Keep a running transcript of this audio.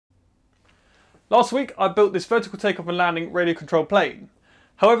Last week I built this vertical takeoff and landing radio control plane.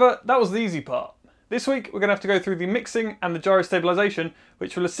 However, that was the easy part. This week we're going to have to go through the mixing and the gyro stabilisation,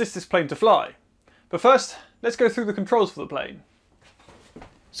 which will assist this plane to fly. But first, let's go through the controls for the plane.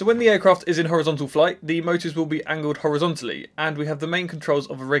 So when the aircraft is in horizontal flight, the motors will be angled horizontally, and we have the main controls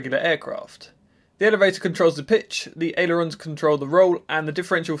of a regular aircraft. The elevator controls the pitch, the ailerons control the roll, and the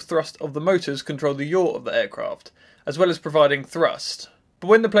differential thrust of the motors control the yaw of the aircraft, as well as providing thrust. But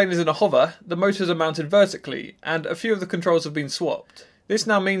when the plane is in a hover, the motors are mounted vertically, and a few of the controls have been swapped. This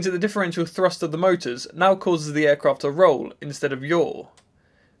now means that the differential thrust of the motors now causes the aircraft to roll instead of yaw,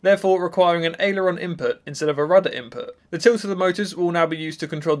 therefore requiring an aileron input instead of a rudder input. The tilt of the motors will now be used to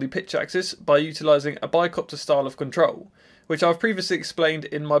control the pitch axis by utilising a bicopter style of control, which I've previously explained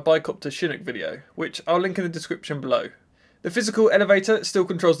in my bicopter Chinook video, which I'll link in the description below. The physical elevator still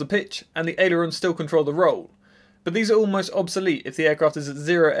controls the pitch, and the ailerons still control the roll, but these are almost obsolete if the aircraft is at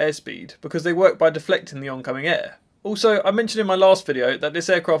zero airspeed, because they work by deflecting the oncoming air. Also, I mentioned in my last video that this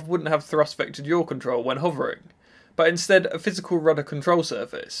aircraft wouldn't have thrust vectored yaw control when hovering, but instead a physical rudder control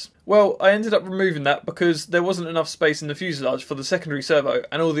surface. Well, I ended up removing that because there wasn't enough space in the fuselage for the secondary servo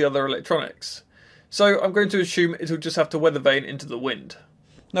and all the other electronics. So I'm going to assume it'll just have to weather vane into the wind.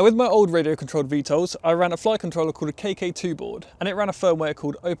 Now with my old radio controlled Vtols, I ran a flight controller called a KK2 board, and it ran a firmware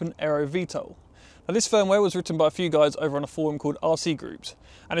called Open Aero Vtol. Now this firmware was written by a few guys over on a forum called RC Groups,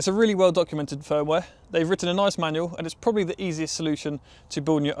 and it's a really well documented firmware. They've written a nice manual, and it's probably the easiest solution to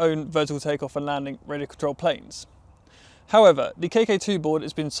building your own vertical takeoff and landing radio control planes. However, the KK2 board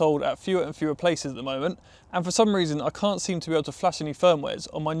has been sold at fewer and fewer places at the moment, and for some reason I can't seem to be able to flash any firmwares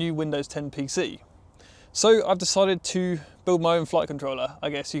on my new Windows 10 PC. So I've decided to build my own flight controller, I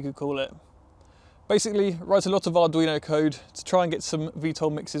guess you could call it. Basically, write a lot of Arduino code to try and get some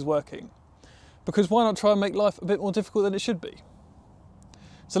Vtol mixes working. Because why not try and make life a bit more difficult than it should be?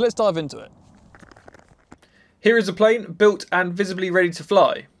 So let's dive into it. Here is a plane built and visibly ready to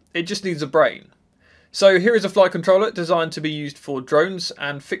fly. It just needs a brain. So here is a flight controller designed to be used for drones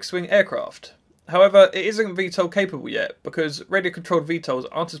and fixed-wing aircraft. However, it isn't Vtol capable yet because radio-controlled Vtols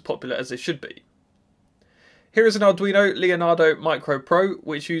aren't as popular as they should be. Here is an Arduino Leonardo Micro Pro,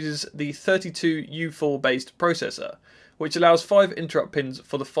 which uses the 32U4 based processor, which allows 5 interrupt pins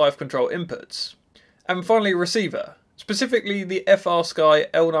for the 5 control inputs. And finally a receiver, specifically the FrSky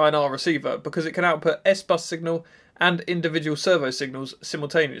L9R receiver, because it can output S-bus signal and individual servo signals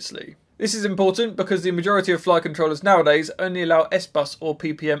simultaneously. This is important because the majority of flight controllers nowadays only allow S-bus or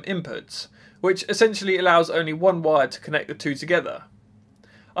PPM inputs, which essentially allows only one wire to connect the two together.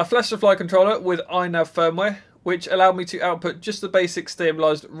 I flashed the flight controller with iNav firmware, which allowed me to output just the basic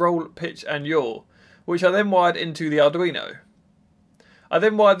stabilised roll, pitch and yaw, which I then wired into the Arduino. I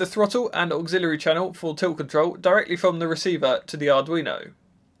then wired the throttle and auxiliary channel for tilt control directly from the receiver to the Arduino.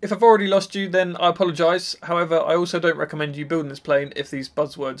 If I've already lost you, then I apologise, however I also don't recommend you building this plane if these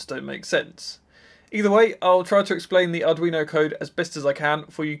buzzwords don't make sense. Either way, I'll try to explain the Arduino code as best as I can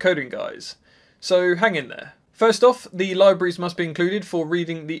for you coding guys, so hang in there. First off, the libraries must be included for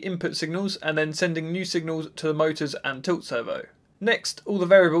reading the input signals and then sending new signals to the motors and tilt servo. Next, all the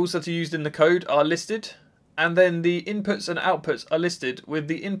variables that are used in the code are listed, and then the inputs and outputs are listed with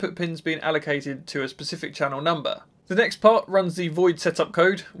the input pins being allocated to a specific channel number. The next part runs the void setup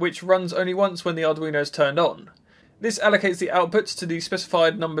code, which runs only once when the Arduino is turned on. This allocates the outputs to the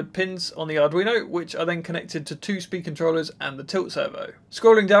specified numbered pins on the Arduino, which are then connected to 2 speed controllers and the tilt servo.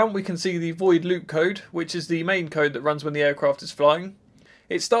 Scrolling down we can see the void loop code, which is the main code that runs when the aircraft is flying.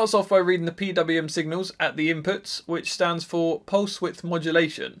 It starts off by reading the PWM signals at the inputs, which stands for pulse width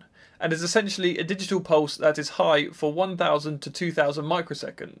modulation, and is essentially a digital pulse that is high for 1000 to 2000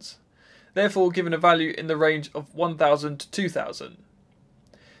 microseconds, therefore given a value in the range of 1000 to 2000.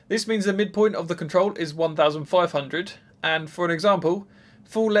 This means the midpoint of the control is 1500, and for an example,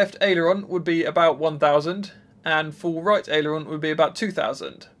 full left aileron would be about 1000, and full right aileron would be about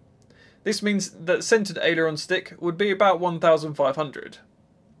 2000. This means that centered aileron stick would be about 1500.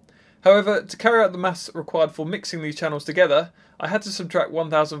 However, to carry out the maths required for mixing these channels together, I had to subtract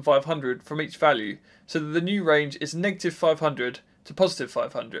 1500 from each value, so that the new range is -500 to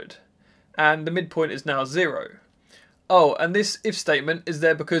 +500, and the midpoint is now 0. Oh, and this if statement is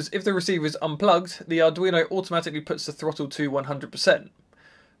there because if the receiver is unplugged, the Arduino automatically puts the throttle to 100%.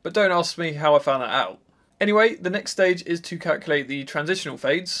 But don't ask me how I found that out. Anyway, the next stage is to calculate the transitional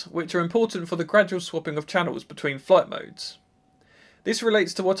fades, which are important for the gradual swapping of channels between flight modes. This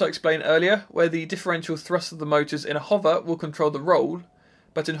relates to what I explained earlier, where the differential thrust of the motors in a hover will control the roll,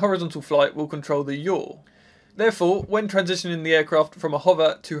 but in horizontal flight will control the yaw. Therefore, when transitioning the aircraft from a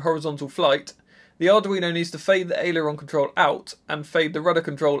hover to horizontal flight, the Arduino needs to fade the aileron control out and fade the rudder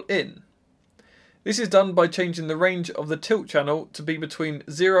control in. This is done by changing the range of the tilt channel to be between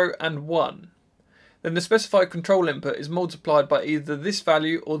 0 and 1. Then the specified control input is multiplied by either this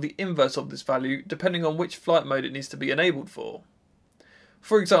value or the inverse of this value, depending on which flight mode it needs to be enabled for.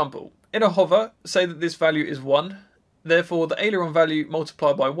 For example, in a hover, say that this value is 1, therefore the aileron value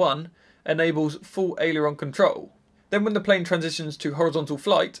multiplied by 1 enables full aileron control. Then when the plane transitions to horizontal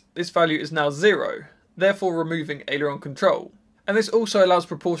flight, this value is now 0, therefore removing aileron control. And this also allows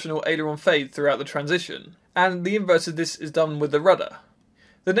proportional aileron fade throughout the transition, and the inverse of this is done with the rudder.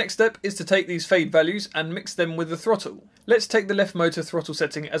 The next step is to take these fade values and mix them with the throttle. Let's take the left motor throttle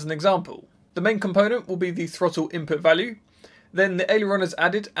setting as an example. The main component will be the throttle input value, then the aileron is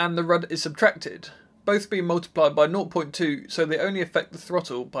added and the rudder is subtracted, both being multiplied by 0.2, so they only affect the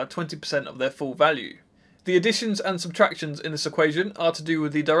throttle by 20% of their full value. The additions and subtractions in this equation are to do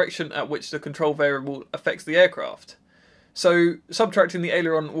with the direction at which the control variable affects the aircraft. So subtracting the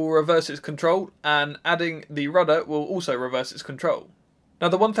aileron will reverse its control, and adding the rudder will also reverse its control. Now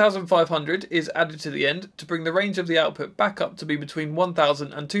the 1500 is added to the end to bring the range of the output back up to be between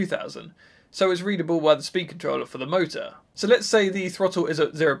 1000 and 2000, so it's readable by the speed controller for the motor. So let's say the throttle is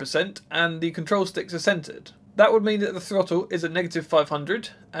at 0% and the control sticks are centered. That would mean that the throttle is at -500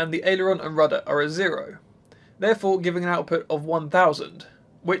 and the aileron and rudder are at 0, therefore giving an output of 1000,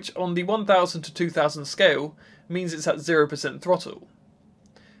 which on the 1000 to 2000 scale means it's at 0% throttle.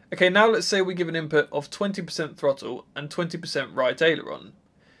 Okay, now let's say we give an input of 20% throttle and 20% right aileron.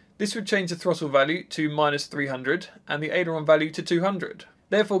 This would change the throttle value to -300 and the aileron value to 200,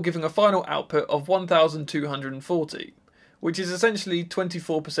 therefore giving a final output of 1240, which is essentially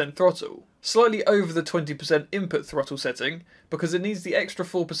 24% throttle, slightly over the 20% input throttle setting because it needs the extra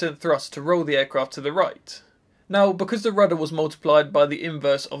 4% thrust to roll the aircraft to the right. Now, because the rudder was multiplied by the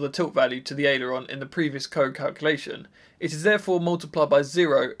inverse of the tilt value to the aileron in the previous code calculation, it is therefore multiplied by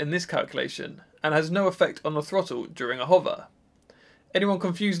 0 in this calculation, and has no effect on the throttle during a hover. Anyone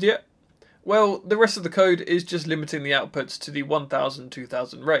confused yet? Well, the rest of the code is just limiting the outputs to the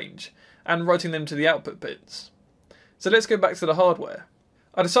 1000-2000 range, and writing them to the output pins. So let's go back to the hardware.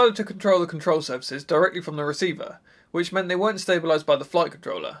 I decided to control the control surfaces directly from the receiver, which meant they weren't stabilised by the flight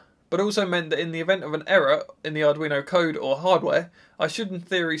controller, but also meant that in the event of an error in the Arduino code or hardware, I should in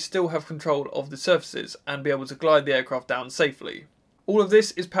theory still have control of the surfaces and be able to glide the aircraft down safely. All of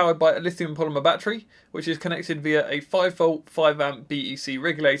this is powered by a lithium polymer battery, which is connected via a 5V 5A BEC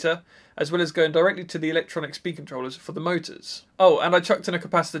regulator, as well as going directly to the electronic speed controllers for the motors. Oh, and I chucked in a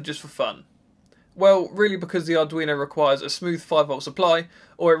capacitor just for fun. Well, really because the Arduino requires a smooth 5V supply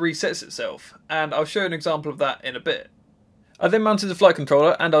or it resets itself, and I'll show an example of that in a bit. I then mounted the flight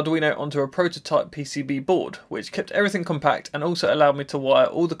controller and Arduino onto a prototype PCB board, which kept everything compact and also allowed me to wire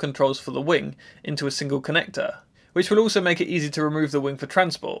all the controls for the wing into a single connector, which will also make it easy to remove the wing for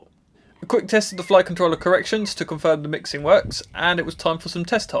transport. A quick test of the flight controller corrections to confirm the mixing works, and it was time for some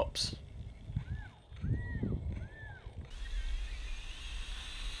test hops.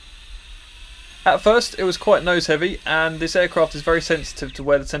 At first it was quite nose heavy, and this aircraft is very sensitive to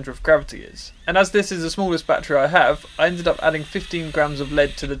where the centre of gravity is. And as this is the smallest battery I have, I ended up adding 15 grams of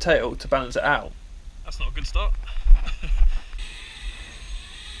lead to the tail to balance it out. That's not a good start.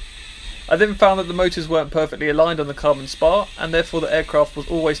 I then found that the motors weren't perfectly aligned on the carbon spar, and therefore the aircraft was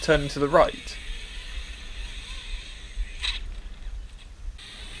always turning to the right.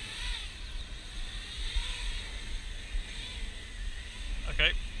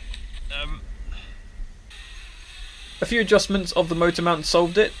 Okay. A few adjustments of the motor mount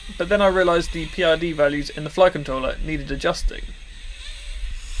solved it, but then I realised the PID values in the flight controller needed adjusting.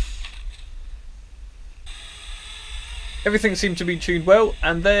 Everything seemed to be tuned well,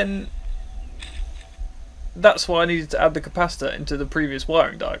 and then that's why I needed to add the capacitor into the previous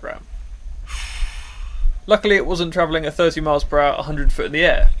wiring diagram. Luckily it wasn't travelling at 30 miles per hour 100 foot in the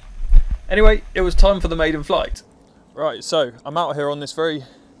air. Anyway, it was time for the maiden flight. Right, so I'm out here on this very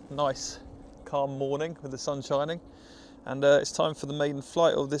nice calm morning with the sun shining, and it's time for the maiden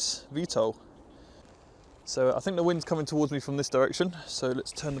flight of this Vtol. So I think the wind's coming towards me from this direction, so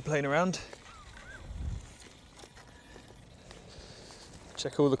let's turn the plane around.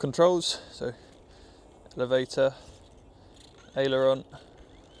 Check all the controls, so elevator, aileron,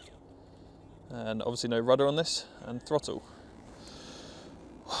 and obviously no rudder on this, and throttle.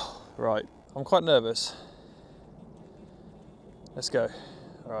 Right, I'm quite nervous. Let's go.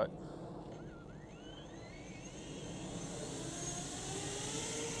 Alright.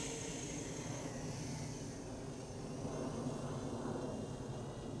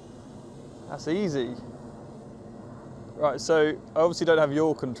 That's easy. Right, so I obviously don't have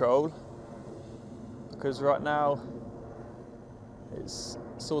yaw control because right now it's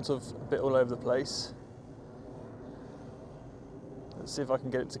sort of a bit all over the place. Let's see if I can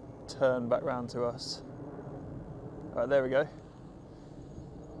get it to turn back round to us. All right, there we go.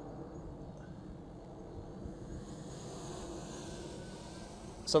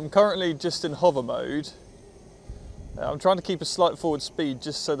 So I'm currently just in hover mode. I'm trying to keep a slight forward speed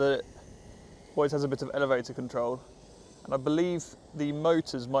just so that it always has a bit of elevator control. And I believe the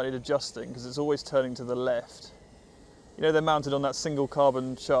motors might need adjusting because it's always turning to the left. You know, they're mounted on that single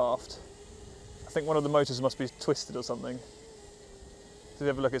carbon shaft. I think one of the motors must be twisted or something. So if you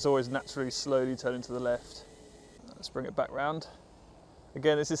have a look, it's always naturally slowly turning to the left. Let's bring it back round.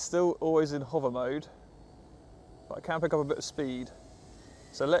 Again, this is still always in hover mode, but I can pick up a bit of speed.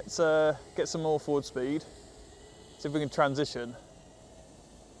 So let's get some more forward speed, see if we can transition.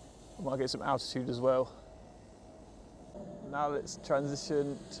 I might get some altitude as well. Now let's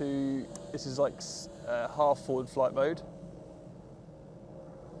transition to, this is like half forward flight mode.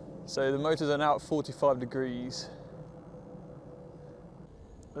 So the motors are now at 45 degrees.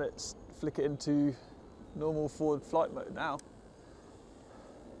 Let's flick it into normal forward flight mode now.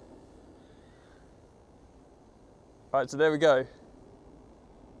 Right, so there we go.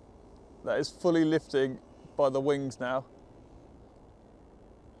 That is fully lifting by the wings now.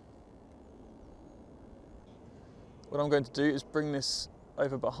 What I'm going to do is bring this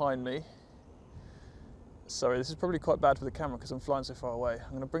over behind me. Sorry, this is probably quite bad for the camera because I'm flying so far away. I'm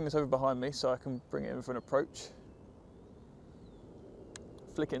going to bring this over behind me so I can bring it in for an approach.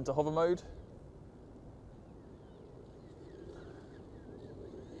 Flick it into hover mode.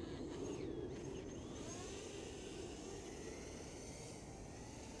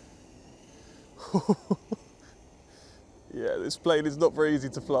 Yeah, this plane is not very easy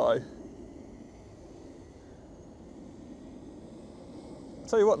to fly. I'll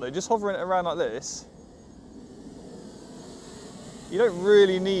tell you what though, just hovering it around like this, you don't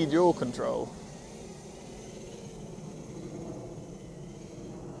really need yaw control.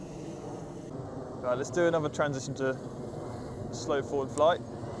 Right, let's do another transition to slow forward flight.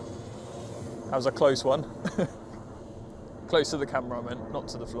 That was a close one. Close to the camera, I meant, not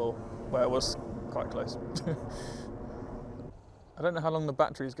to the floor, where it was quite close. I don't know how long the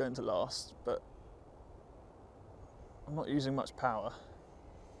battery is going to last, but I'm not using much power.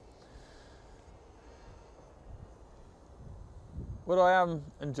 What I am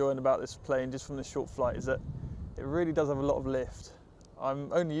enjoying about this plane, just from this short flight, is that it really does have a lot of lift.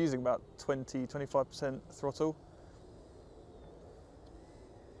 I'm only using about 20–25% throttle.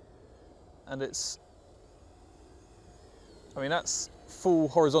 And it's, I mean, that's full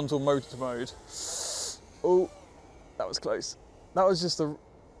horizontal motor mode. Oh, that was close. That was just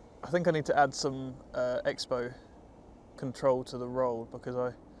I think I need to add some expo control to the roll because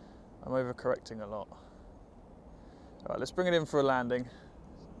I'm overcorrecting a lot. All right, let's bring it in for a landing.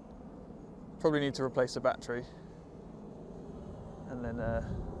 Probably need to replace the battery. And then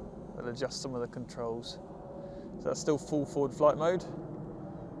we'll adjust some of the controls. So that's still full forward flight mode.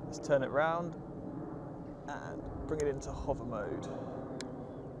 Let's turn it round and bring it into hover mode.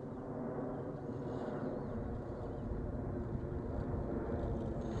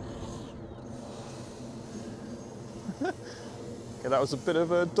 Okay, that was a bit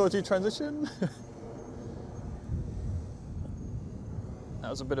of a dodgy transition. That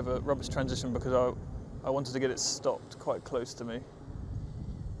was a bit of a rubbish transition because I wanted to get it stopped quite close to me.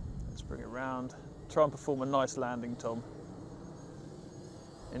 Let's bring it round. Try and perform a nice landing, Tom.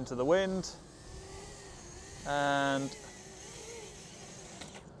 Into the wind. And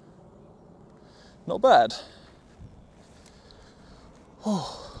not bad.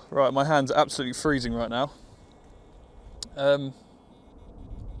 Oh, right, my hands are absolutely freezing right now. I'm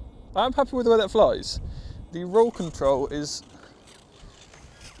happy with the way that flies. The roll control is,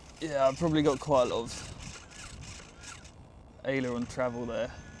 yeah, I've probably got quite a lot of aileron travel there.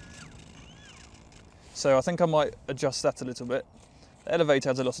 So I think I might adjust that a little bit. The elevator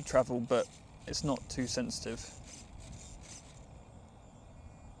has a lot of travel, but it's not too sensitive.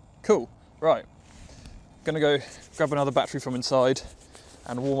 Cool, right. Gonna go grab another battery from inside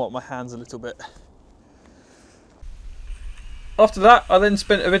and warm up my hands a little bit. After that, I then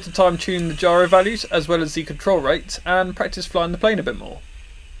spent a bit of time tuning the gyro values as well as the control rates and practiced flying the plane a bit more.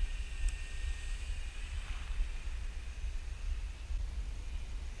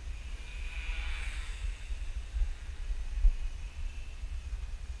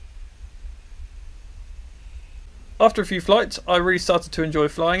 After a few flights, I really started to enjoy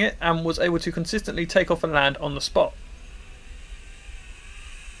flying it and was able to consistently take off and land on the spot.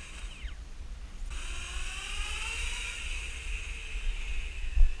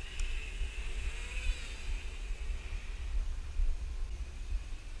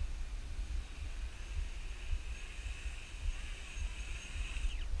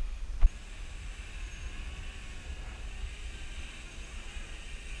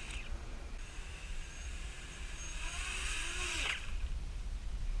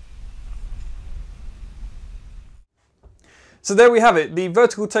 So there we have it, the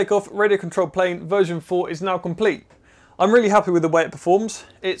vertical takeoff radio control plane version 4 is now complete. I'm really happy with the way it performs.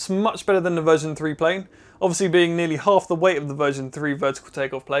 It's much better than the version 3 plane, obviously being nearly half the weight of the version 3 vertical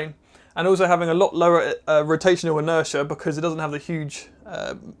takeoff plane, and also having a lot lower rotational inertia because it doesn't have the huge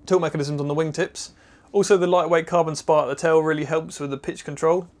tilt mechanisms on the wingtips. Also the lightweight carbon spar at the tail really helps with the pitch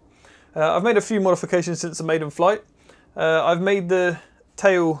control. I've made a few modifications since the maiden flight. I've made the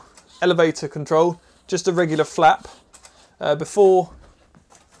tail elevator control just a regular flap. Before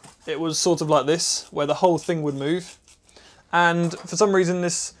it was sort of like this, where the whole thing would move, and for some reason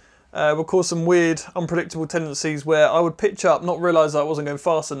this would cause some weird unpredictable tendencies where I would pitch up, not realise I wasn't going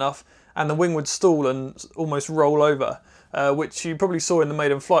fast enough, and the wing would stall and almost roll over, which you probably saw in the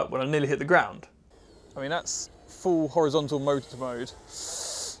maiden flight when I nearly hit the ground. I mean, that's full horizontal motor mode.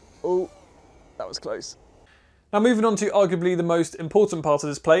 Oh, that was close. Now moving on to arguably the most important part of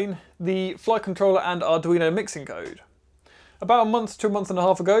this plane, the flight controller and Arduino mixing code. About a month to a month and a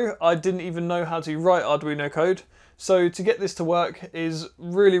half ago, I didn't even know how to write Arduino code, so to get this to work is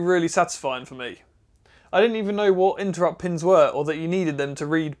really satisfying for me. I didn't even know what interrupt pins were or that you needed them to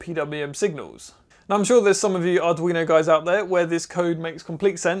read PWM signals. Now I'm sure there's some of you Arduino guys out there where this code makes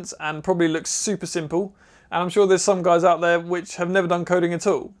complete sense and probably looks super simple, and I'm sure there's some guys out there which have never done coding at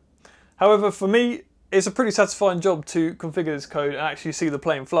all. However, for me, it's a pretty satisfying job to configure this code and actually see the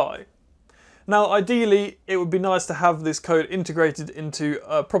plane fly. Now ideally it would be nice to have this code integrated into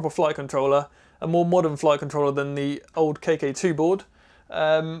a proper flight controller, a more modern flight controller than the old KK2 board.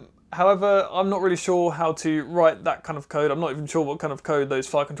 However, I'm not really sure how to write that kind of code. I'm not even sure what kind of code those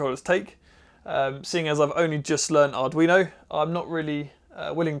flight controllers take. Seeing as I've only just learned Arduino, I'm not really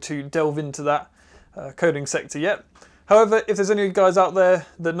willing to delve into that coding sector yet. However, if there's any guys out there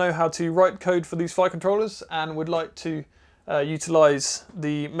that know how to write code for these flight controllers and would like to utilise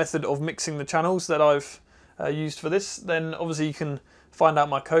the method of mixing the channels that I've used for this, then obviously you can find out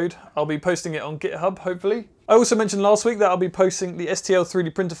my code. I'll be posting it on GitHub, hopefully. I also mentioned last week that I'll be posting the STL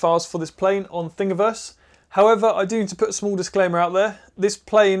 3D printer files for this plane on Thingiverse. However, I do need to put a small disclaimer out there. This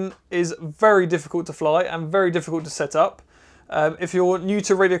plane is very difficult to fly and very difficult to set up. If you're new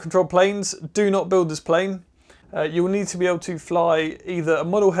to radio control planes, do not build this plane. You will need to be able to fly either a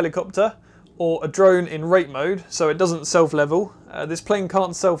model helicopter or a drone in rate mode, so it doesn't self-level. This plane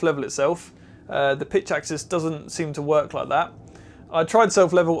can't self-level itself. The pitch axis doesn't seem to work like that. I tried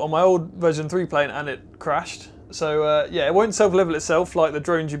self-level on my old version 3 plane and it crashed. So yeah, it won't self-level itself like the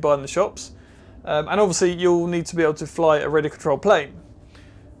drones you buy in the shops. And obviously you'll need to be able to fly a radio control plane.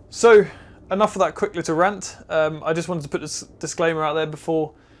 So enough of that quick little rant. I just wanted to put this disclaimer out there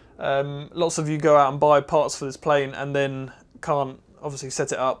before lots of you go out and buy parts for this plane and then can't obviously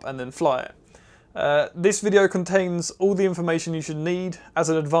set it up and then fly it. This video contains all the information you should need as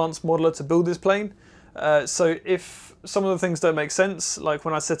an advanced modeler to build this plane. So if some of the things don't make sense, like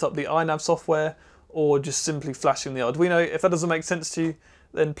when I set up the iNav software or just simply flashing the Arduino, if that doesn't make sense to you,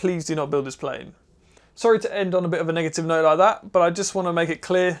 then please do not build this plane. Sorry to end on a bit of a negative note like that, but I just want to make it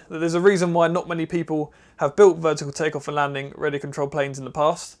clear that there's a reason why not many people have built vertical takeoff and landing radio control planes in the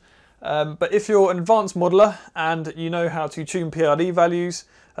past. But if you're an advanced modeler and you know how to tune PRD values,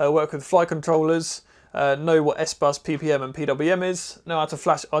 work with flight controllers, know what S-Bus, PPM and PWM is, know how to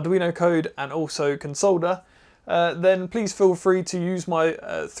flash Arduino code and also can solder, then please feel free to use my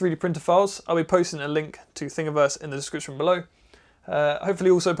 3D printer files. I'll be posting a link to Thingiverse in the description below. Hopefully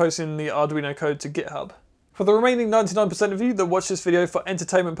also posting the Arduino code to GitHub. For the remaining 99% of you that watch this video for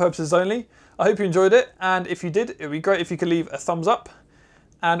entertainment purposes only, I hope you enjoyed it, and if you did, it would be great if you could leave a thumbs up.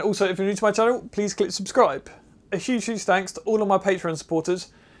 And also, if you're new to my channel, please click subscribe. A huge thanks to all of my Patreon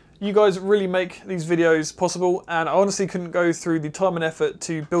supporters. You guys really make these videos possible, and I honestly couldn't go through the time and effort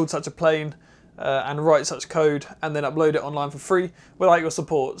to build such a plane and write such code and then upload it online for free without your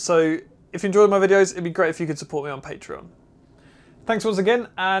support. So if you enjoyed my videos, it'd be great if you could support me on Patreon. Thanks once again,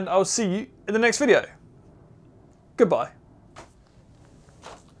 and I'll see you in the next video. Goodbye.